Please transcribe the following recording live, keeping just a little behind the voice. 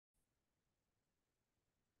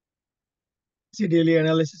Daily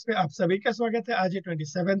analysis पे आप सभी का स्वागत है। आज है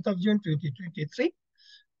 27 जून 2023।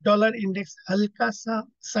 डॉलर इंडेक्स हल्का सा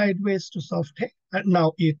साइडवेज टू सॉफ्ट है।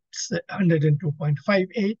 Now it's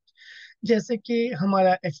 102.58। जैसे कि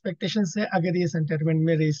हमारा एक्सपेक्टेशन है, अगर ये सेंटरमेंट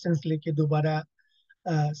में रेजिस्टेंस लेके दोबारा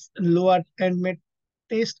लोअर एंड में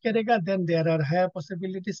टेस्ट करेगा, then there are higher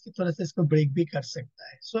possibilities की थोड़ा सा इसको ब्रेक भी कर सकता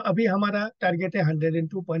है। सो अभी हमारा टारगेट है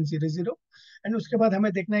 102.00 एंड उसके बाद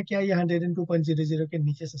हमें देखना है क्या ये 102.00 के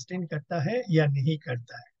नीचे सस्टेन करता है या नहीं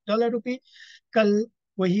करता है। डॉलर रुपी कल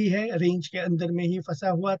वही है, रेंज के अंदर में ही फंसा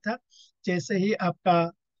हुआ था। जैसे ही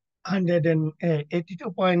आपका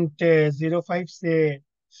 182.05 से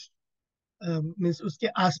मीन्स उसके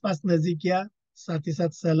आसपास नजदीक गया, साथ ही साथ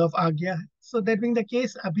सेल ऑफ आ गया है। So that being the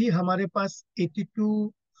case, अभी हमारे पास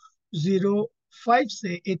 8205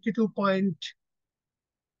 से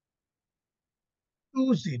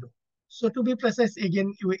 82.20, so to be precise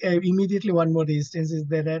again, immediately one more resistance is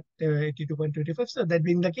there at 82.25. So that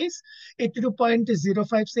being the case,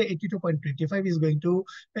 82.05 से 82.25 is going to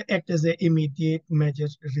act as a immediate major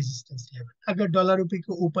resistance level. अगर dollar रुपये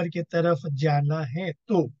को ऊपर की तरफ जाना है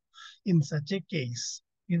तो इन सच ए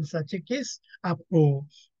केस आपको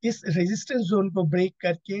इस रेजिस्टेंस जोन को ब्रेक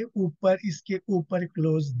करके ऊपर, इसके ऊपर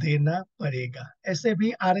क्लोज देना पड़ेगा। ऐसे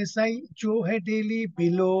भी आरएसआई जो है डेली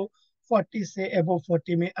बिलो 40 से एबो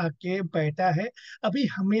 40 में आके बैठा है। अभी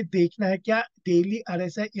हमें देखना है क्या डेली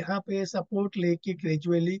आरएसआई यहाँ पे सपोर्ट लेके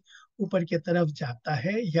ग्रेजुअली ऊपर की तरफ जाता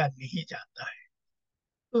है या नहीं जाता है।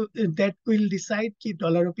 तो दैट विल डिसाइड कि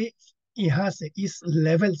डॉलर रुपये यहाँ से इस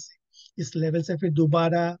लेवल से फिर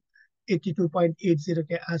दोबारा 82.80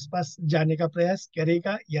 के आसपास जाने का प्रयास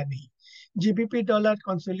करेगा या नहीं। जीबीपी डॉलर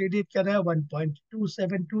कंसोलिडेट कर रहा है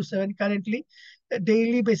 1.2727 करेंटली।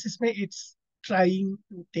 डेली बेसिस में it's trying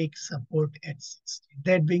to tech support at 60।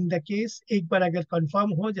 That being the case, एक बार अगर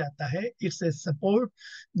कंफर्म हो जाता है it's a support,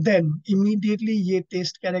 then immediately ये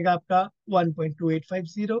टेस्ट करेगा आपका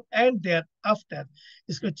 1.2850 एंड देयर आफ्टर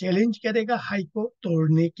इसको चैलेंज करेगा हाई को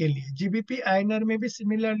तोड़ने के लिए। जीबीपी आईएनआर में भी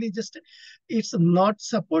similarly, just it's not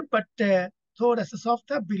support but थोड़ा सा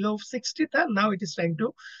सॉफ्ट था, बिलो 60 था, now it is trying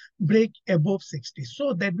to break above 60।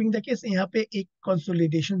 So that being the case, यहाँ पे एक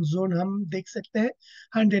कंसोलिडेशन जोन हम देख सकते हैं।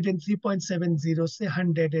 103.70 से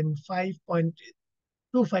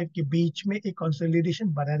 105.25 के बीच में एक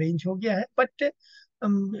कंसोलिडेशन बड़ा रेंज हो गया है, बट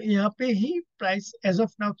यहाँ पे ही प्राइस एज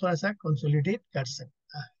ऑफ नाउ थोड़ा सा कंसोलिडेट कर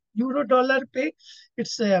सकता है। यूरो डॉलर पे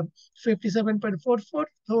इट्स 57.44,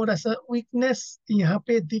 थोड़ा सा वीकनेस यहाँ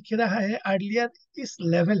पे दिख रहा है अर्लियर इस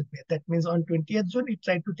लेवल पे। That means on 20th June it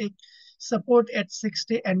tried to tech support at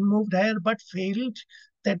 60 and moved higher but failed.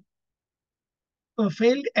 That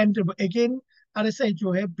failed and again RSI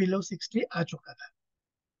जो है बिलो 60 आ चुका था।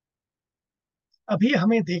 अभी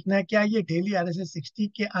हमें देखना है क्या ये डेली आरएसआई 60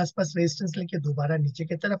 के आसपास रेजिस्टेंस लेके दोबारा नीचे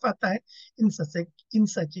की तरफ आता है। इन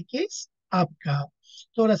सच केस आपका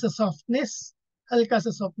थोड़ा सा सॉफ्टनेस, हल्का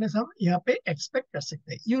सा सॉफ्टनेस हम यहाँ पे एक्सपेक्ट कर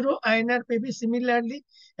सकते हैं। यूरो आईएनआर पे भी सिमिलरली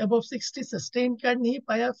अबव 60 सस्टेन कर नहीं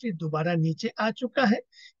पाया, फिर दोबारा नीचे आ चुका है।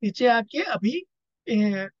 नीचे आके अभी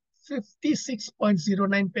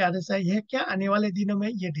 56.09 पे आरएसआई है। क्या आने वाले दिनों में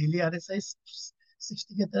ये डेली आरएसआई 60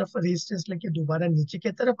 की तरफ रेजिस्टेंस लेके दोबारा नीचे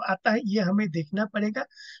की तरफ आता है, ये हमें देखना पड़ेगा।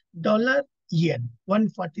 डॉलर येन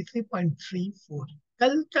 143.34,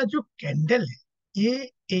 कल का जो कैंडल है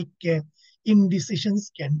ये एक इनडिसिशन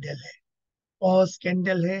कैंडल है, पॉज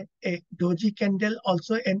कैंडल है, एक doji candle,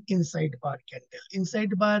 also an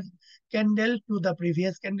inside bar candle to the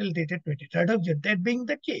previous candle dated 23rd of June। That being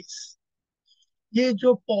the case, ये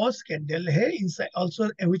जो पॉज कैंडल है inside also,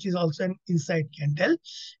 which is also an inside candle,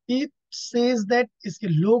 it says that इसके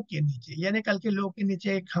लो के नीचे, यानी कल के लो के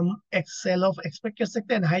नीचे एक हम सेल ऑफ एक्सपेक्ट कर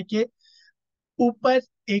सकते हैं, हाई के ऊपर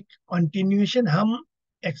एक कंटिन्यूएशन हम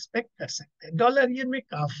एक्सपेक्ट कर सकते हैं। डॉलर ईयर में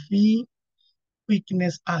काफी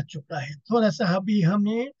वीकनेस आ चुका है। थोड़ा सा अभी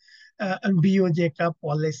हमें बीओजे का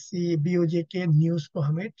पॉलिसी, बीओजे के न्यूज को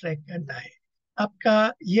हमें ट्रैक करना है।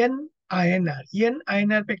 आपका येन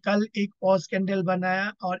आईएनआर पे कल एक पॉज कैंडल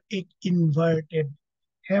बनाया और एक इन्वर्टेड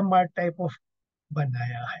हैमर टाइप ऑफ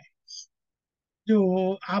बनाया है,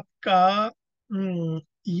 जो आपका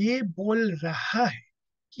ये बोल रहा है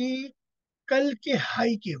कि कल के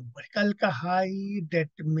हाई के ऊपर, कल का हाई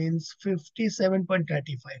डेट मीन्स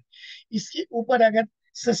 57.35, इसके ऊपर अगर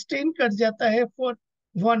सस्टेन कर जाता है फॉर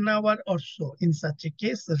 1 आवर और सो, इन सच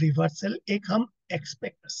केस रिवर्सल एक हम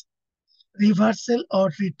एक्सपेक्ट कर सकते। रिवर्सल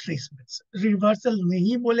और रिट्रेसमेंट, रिवर्सल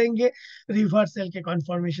नहीं बोलेंगे, रिवर्सल के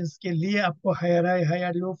कॉन्फर्मेशन के लिए आपको higher high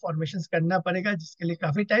higher low formation करना पड़ेगा, जिसके लिए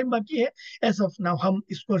काफी टाइम बाकी है। एज ऑफ नाउ हम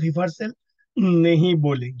इसको रिवर्सल नहीं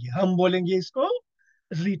बोलेंगे, हम बोलेंगे इसको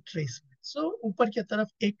रिट्रेसमेंट। सो ऊपर की तरफ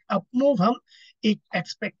एक अप मूव हम एक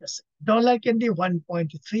एक्सपेक्ट कर सकते डॉलर कैंडी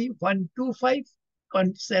 1.3125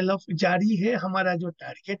 सेल ऑफ जारी है। हमारा जो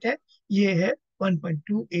टारगेट है ये है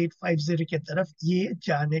 1.2850 के तरफ ये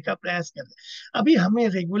जाने का प्रयास कर रहे हैं। अभी हमें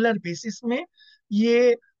रेगुलर बेसिस में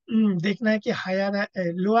ये देखना है कि हायर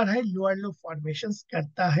लोअर हाई लोअर लो फॉर्मेशंस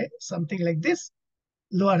करता है, something like this.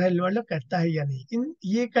 Lower high lower लो करता है या नहीं, इन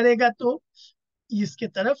ये करेगा तो इसके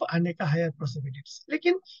तरफ आने का हायर पॉसिबिलिटीज।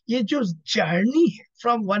 लेकिन ये जो जर्नी है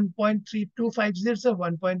फ्रॉम 1.3250 से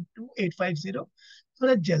 1.2850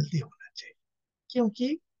 थोड़ा जल्दी होना चाहिए,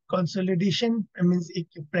 क्योंकि कंसोलिडेशन मींस एक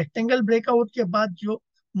रेक्टेंगल ब्रेकआउट के बाद जो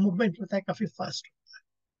मूवमेंट होता है काफी फास्ट होता है।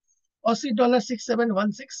 ऑसी डॉलर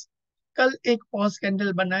 6716 कल एक पॉज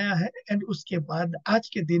कैंडल बनाया है एंड उसके बाद आज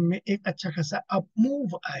के दिन में एक अच्छा खासा अप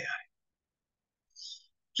मूव आया है।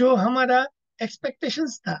 जो हमारा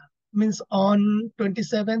एक्सपेक्टेशंस था मींस ऑन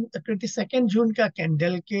 22 जून का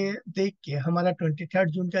कैंडल के देख के हमारा 23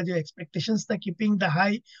 जून का जो एक्सपेक्टेशंस था, keeping the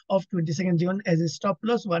high of 22 June as a stop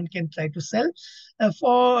loss, one can try to cell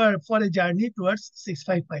for a journey towards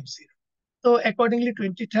 6550। तो अकॉर्डिंगली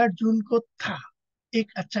 23 जून को था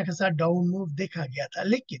एक अच्छा खासा डाउन मूव देखा गया था,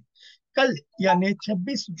 लेकिन कल यानी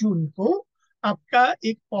 26 जून को आपका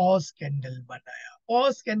एक पॉज कैंडल बनाया।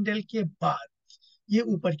 पॉज कैंडल के बाद ये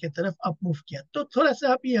ऊपर की तरफ अप मूव किया, तो थोड़ा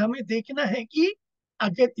सा अभी हमें देखना है कि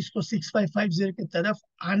अगर इसको 6550 की तरफ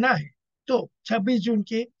आना है तो 26 जून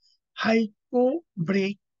के हाई को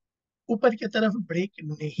ब्रेक ऊपर की तरफ ब्रेक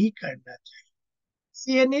नहीं करना चाहिए।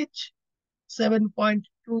 CNH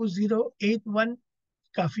 7.2081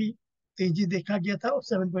 काफी तेजी देखा गया था, और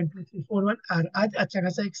 7.2341 और आज अच्छा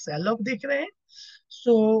खासा एक सेल ऑफ देख रहे हैं।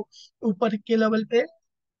 सो ऊपर के लेवल पे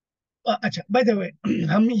अच्छा बाय द वे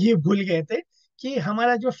हम ये भूल गए थे कि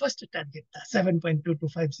हमारा जो फर्स्ट टारगेट था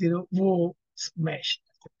 7.2250 वो स्मैश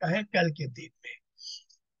है कल के दिन में।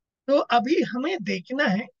 तो अभी हमें देखना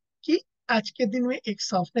है कि आज के दिन में एक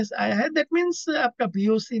सॉफ्टनेस आया है, दैट मीन्स आपका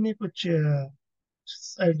बीओसी ने कुछ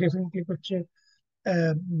डेफिनेटली कुछ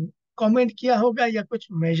कमेंट किया होगा या कुछ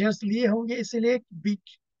मेजर्स लिए होंगे, इसीलिए बिग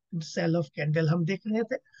सेल ऑफ कैंडल हम देख रहे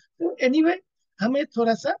थे। तो एनीवे हमें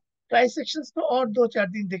थोड़ा सा प्राइस सेक्शंस को और 2-4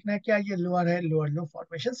 दिन देखना है, क्या ये लोअर है लोअर लो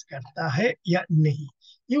फॉर्मेशंस करता है या नहीं।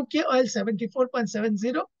 यूके ऑयल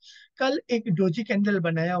 74.70 कल एक डोजी कैंडल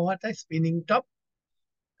बनाया हुआ था स्पिनिंग टॉप।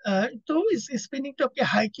 तो इस स्पिनिंग टॉप के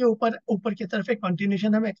हाई के ऊपर ऊपर की तरफ एक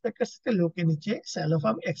कंटिन्यूशन हम एक्सपेक्ट कर सकते हैं, लो के नीचे सेल ऑफ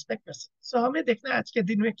हम एक्सपेक्ट कर सकते हैं। सो हमें देखना है आज के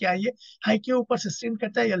दिन में क्या ये हाई के ऊपर सस्टेन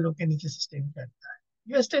करता है या लो के नीचे सस्टेन करता है।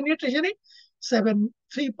 US 10 year treasury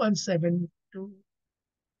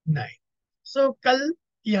 3.729। सो कल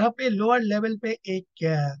यहाँ पे लोअर लेवल पे एक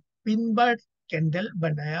पिन बार कैंडल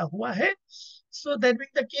बनाया हुआ है। So that mean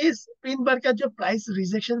the case pin bar का जो प्राइस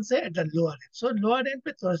रिजेक्शन है at the lower and, so lower and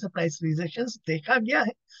पे थोड़ा सा प्राइस रिजेक्शन देखा गया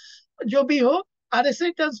है। जो भी हो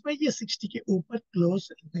RSI टर्म्स में ये 60 के ऊपर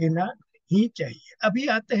क्लोज लेना ही चाहिए। अभी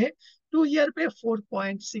आते हैं 2 ईयर पे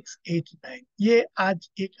 4.689, ये आज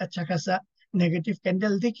एक अच्छा खासा नेगेटिव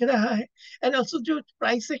कैंडल दिख रहा है। एंड ऑल्सो जो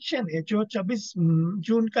प्राइस सेक्शन है जो 26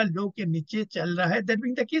 जून का लो के नीचे चल रहा है, दैट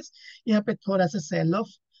मीन द केस यहाँ पे थोड़ा सा सेल ऑफ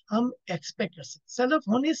हम एक्सपेक्ट कर सकते। सेल ऑफ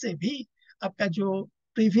होने से भी आपका जो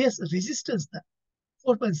प्रीवियस रेजिस्टेंस था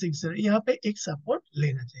 4.60 यहाँ पे एक सपोर्ट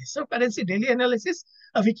लेना चाहिए। सो करेंसी डेली एनालिसिस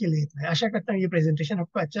अभी के लिए इतना है। आशा करता हूँ ये प्रेजेंटेशन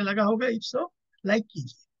आपको अच्छा लगा होगा। इफ सो लाइक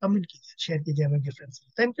कीजिए, कमेंट कीजिए, शेयर कीजिए हमें friends.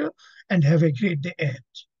 Thank you and have a great day ahead.